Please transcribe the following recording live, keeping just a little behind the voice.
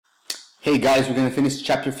Hey guys, we're going to finish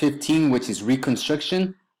chapter 15, which is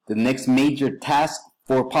Reconstruction. The next major task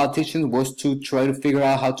for politicians was to try to figure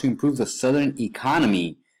out how to improve the southern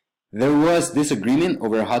economy. There was disagreement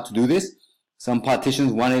over how to do this. Some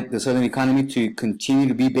politicians wanted the southern economy to continue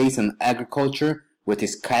to be based on agriculture, with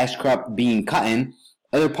its cash crop being cotton.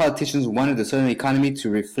 Other politicians wanted the southern economy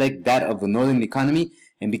to reflect that of the northern economy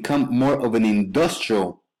and become more of an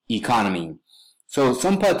industrial economy. So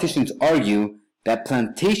some politicians argue that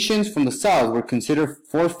plantations from the South were considered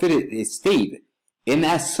forfeited estate, and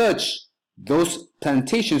as such, those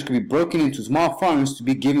plantations could be broken into small farms to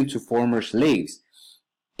be given to former slaves.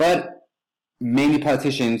 But many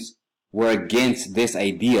politicians were against this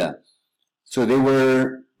idea. So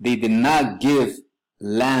they did not give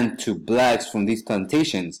land to blacks from these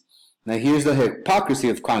plantations. Now here's the hypocrisy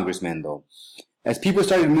of congressmen though. As people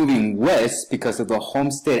started moving west because of the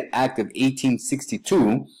Homestead Act of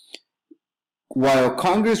 1862, while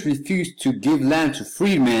Congress refused to give land to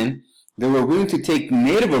freedmen, they were willing to take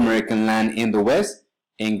Native American land in the West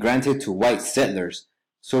and grant it to white settlers.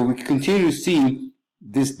 So we continue to see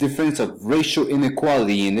this difference of racial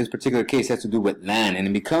inequality in this particular case has to do with land, and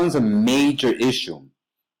it becomes a major issue.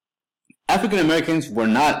 African Americans were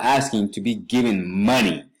not asking to be given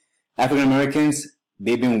money. African Americans,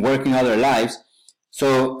 they've been working all their lives,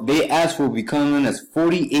 so they asked for becoming known as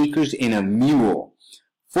 40 acres in a mule.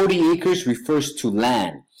 40 acres refers to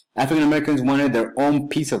land. African Americans wanted their own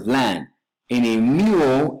piece of land. And a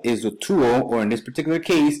mule is a tool, or in this particular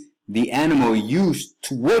case, the animal used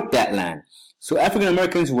to work that land. So African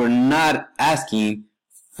Americans were not asking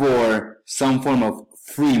for some form of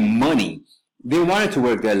free money. They wanted to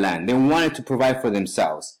work their land. They wanted to provide for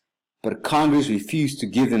themselves. But Congress refused to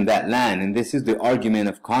give them that land, and this is the argument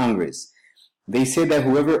of Congress. They said that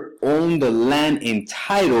whoever owned the land in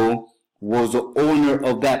title was the owner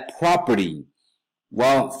of that property,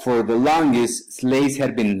 while for the longest, slaves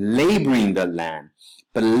had been laboring the land.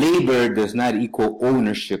 But labor does not equal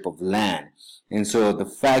ownership of land. And so the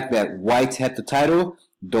fact that whites had the title,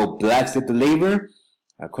 though blacks did the labor,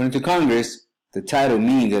 according to Congress, the title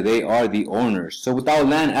means that they are the owners. So without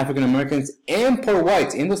land, African Americans and poor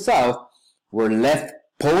whites in the South were left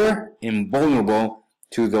poor and vulnerable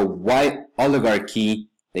to the white oligarchy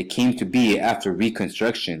that came to be after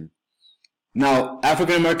Reconstruction. Now,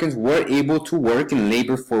 African Americans were able to work and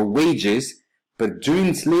labor for wages, but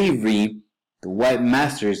during slavery, the white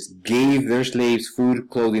masters gave their slaves food,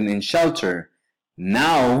 clothing, and shelter.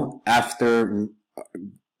 Now, after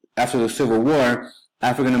the Civil War,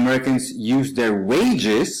 African Americans used their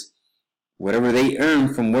wages, whatever they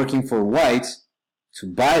earned from working for whites, to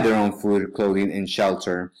buy their own food, clothing, and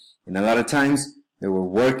shelter. And a lot of times, they were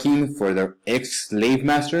working for their ex-slave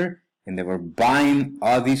master, and they were buying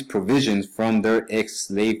all these provisions from their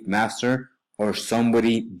ex-slave master or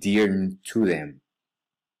somebody dear to them.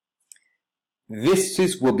 This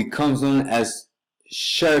is what becomes known as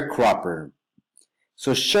sharecropper.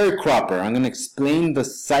 So sharecropper, I'm going to explain the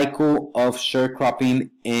cycle of sharecropping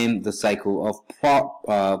and the cycle of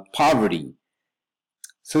poverty.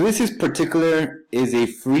 So this is a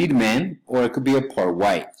freedman, or it could be a poor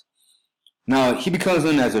white. Now he becomes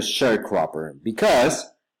known as a sharecropper because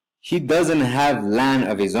he doesn't have land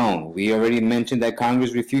of his own. We already mentioned that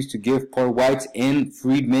Congress refused to give poor whites and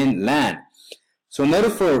freedmen land. So in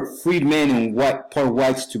order for freedmen and poor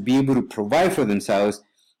whites to be able to provide for themselves,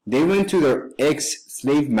 they went to their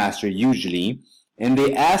ex-slave master usually, and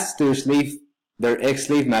they asked their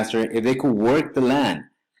ex-slave master if they could work the land.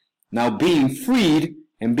 Now being freed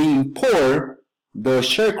and being poor, the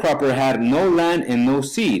sharecropper had no land and no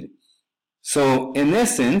seed. So in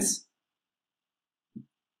essence,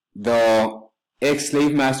 the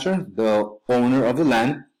ex-slave master, the owner of the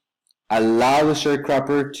land, allowed the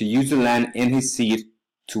sharecropper to use the land and his seed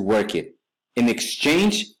to work it. In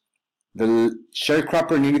exchange, the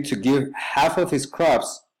sharecropper needed to give half of his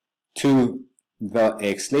crops to the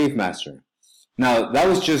ex-slave master. Now, that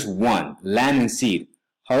was just one, land and seed.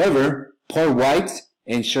 However, poor whites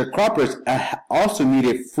and sharecroppers also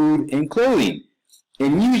needed food and clothing.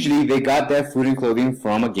 And usually they got that food and clothing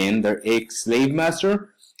from, again, their ex-slave master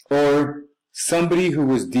or somebody who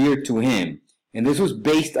was dear to him. And this was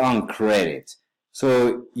based on credit.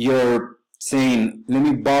 So you're saying, let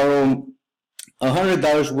me borrow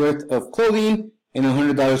 $100 worth of clothing and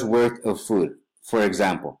 $100 worth of food, for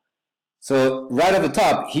example. So right at the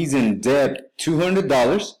top, he's in debt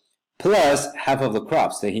 $200 plus half of the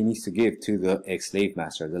crops that he needs to give to the ex-slave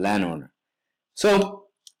master, the landowner. So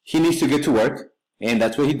he needs to get to work. And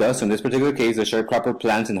that's what he does. So in this particular case, the sharecropper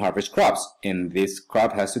plants and harvests crops. And this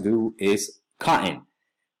crop has to do is cotton.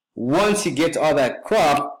 Once he gets all that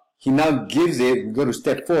crop, he now gives it, go to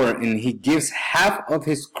step 4, and he gives half of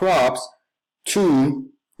his crops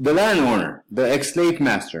to the landowner, the ex-slave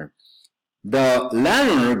master. The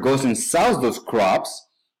landowner goes and sells those crops,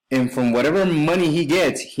 and from whatever money he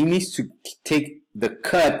gets, he needs to take the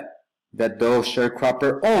cut that the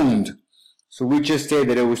sharecropper owned. So we just say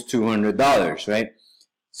that it was $200, right?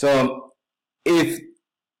 So if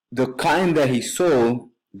the kind that he sold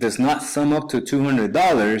does not sum up to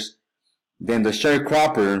 $200, then the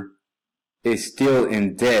sharecropper is still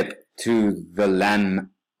in debt to the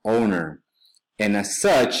landowner. And as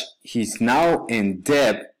such, he's now in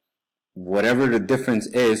debt, whatever the difference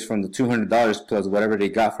is from the $200 plus whatever they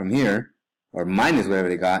got from here, or minus whatever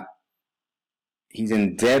they got, he's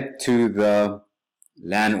in debt to the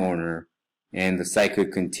landowner, and the cycle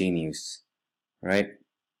continues, right?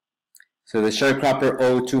 So the sharecropper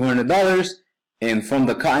owed $200, and from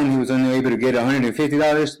the cotton he was only able to get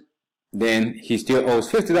 $150. Then he still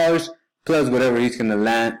owes $50 plus whatever he's gonna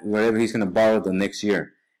borrow the next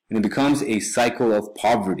year, and it becomes a cycle of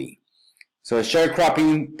poverty. So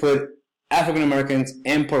sharecropping put African Americans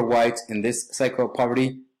and poor whites in this cycle of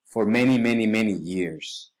poverty for many, many, many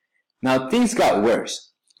years. Now things got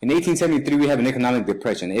worse. In 1873, we have an economic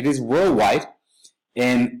depression. It is worldwide,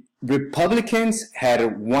 and Republicans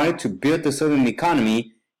had wanted to build the Southern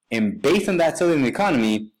economy, and based on that Southern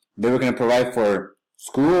economy, they were going to provide for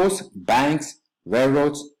schools, banks,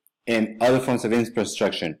 railroads, and other forms of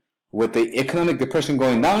infrastructure. With the economic depression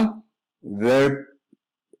going down, their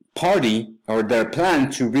party, or their plan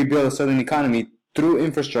to rebuild the Southern economy through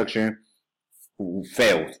infrastructure,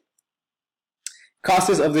 failed.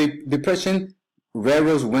 Causes of the depression: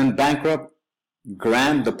 railroads went bankrupt.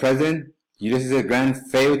 Grant, the president, Ulysses S. Grant,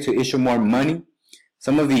 failed to issue more money.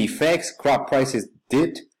 Some of the effects: crop prices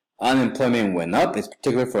dipped, unemployment went up, it's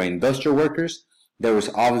particular for industrial workers. There was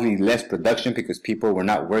obviously less production because people were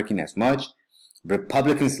not working as much.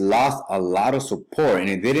 Republicans lost a lot of support, and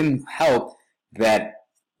it didn't help that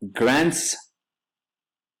Grant's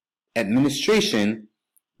administration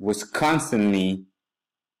was constantly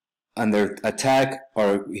under attack,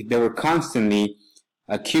 or they were constantly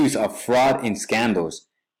accused of fraud and scandals.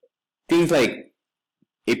 Things like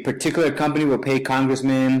a particular company will pay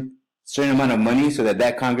congressmen a certain amount of money so that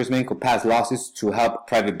that congressman could pass laws to help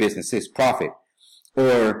private businesses profit.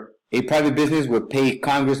 Or a private business would pay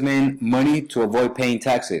congressmen money to avoid paying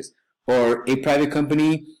taxes. Or a private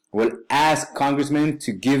company will ask congressmen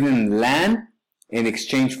to give them land in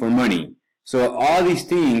exchange for money. So all these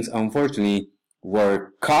things, unfortunately,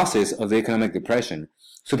 were causes of the economic depression.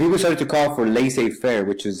 So people started to call for laissez-faire,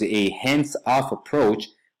 which is a hands-off approach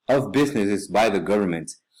of businesses by the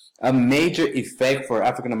government. A major effect for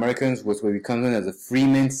African Americans was what becomes known as the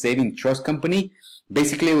Freeman Saving Trust Company.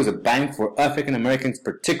 Basically, it was a bank for African Americans in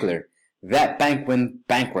particular. That bank went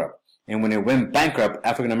bankrupt. And when it went bankrupt,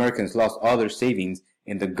 African Americans lost all their savings,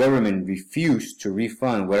 and the government refused to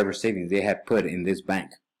refund whatever savings they had put in this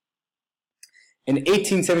bank. In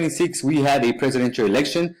 1876, we had a presidential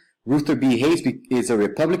election. Ruther B. Hayes is a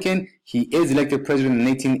Republican. He is elected president in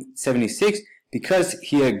 1876 because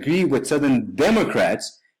he agreed with Southern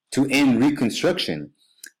Democrats to end Reconstruction.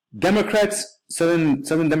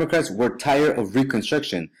 Southern Democrats were tired of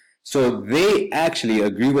Reconstruction, so they actually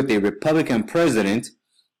agreed with a Republican president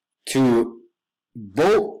to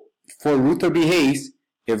vote for Ruther B. Hayes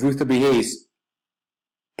if Ruther B. Hayes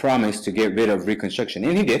promised to get rid of Reconstruction,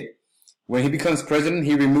 and he did. When he becomes president,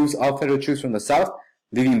 he removes all federal troops from the South,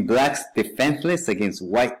 leaving blacks defenseless against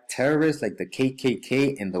white terrorists like the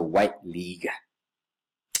KKK and the White League.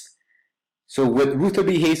 So with Ruther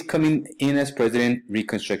B. Hayes coming in as president,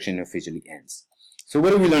 Reconstruction officially ends. So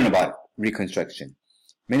what do we learn about Reconstruction?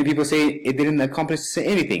 Many people say it didn't accomplish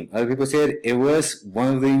anything. Other people said it was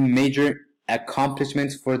one of the major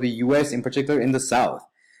accomplishments for the U.S., in particular in the South.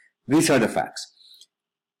 These are the facts.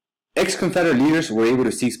 Ex-Confederate leaders were able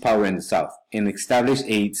to seize power in the South and establish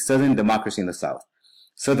a Southern democracy in the South.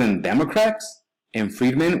 Southern Democrats and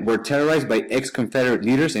freedmen were terrorized by ex-Confederate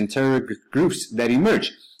leaders and terrorist groups that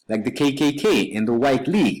emerged, like the KKK and the White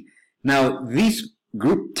League. Now, these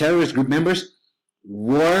terrorist group members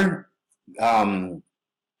were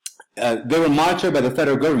they were monitored by the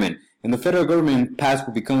federal government, and the federal government passed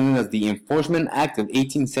what becomes known as the Enforcement Act of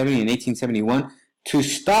 1870 and 1871 to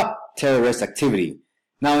stop terrorist activity.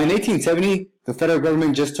 Now, in 1870, the federal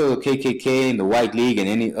government just told the KKK and the White League and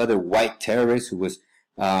any other white terrorist who was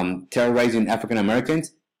terrorizing African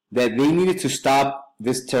Americans that they needed to stop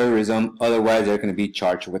this terrorism, otherwise they're going to be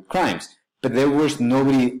charged with crimes. But there was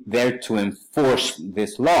nobody there to enforce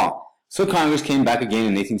this law. So Congress came back again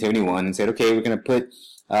in 1871 and said, okay, we're going to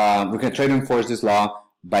try to enforce this law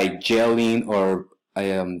by jailing or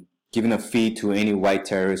giving a fee to any white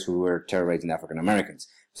terrorists who were terrorizing African Americans.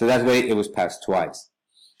 So that's why it was passed twice.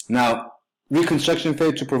 Now, Reconstruction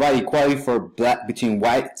failed to provide equality between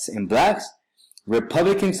whites and blacks.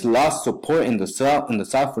 Republicans lost support in the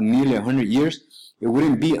South for nearly 100 years. It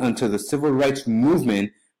wouldn't be until the Civil Rights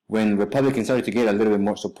Movement when Republicans started to get a little bit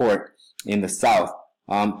more support in the South.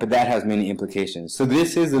 But that has many implications. So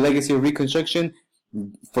this is the legacy of Reconstruction.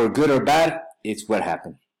 For good or bad, it's what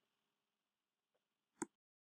happened.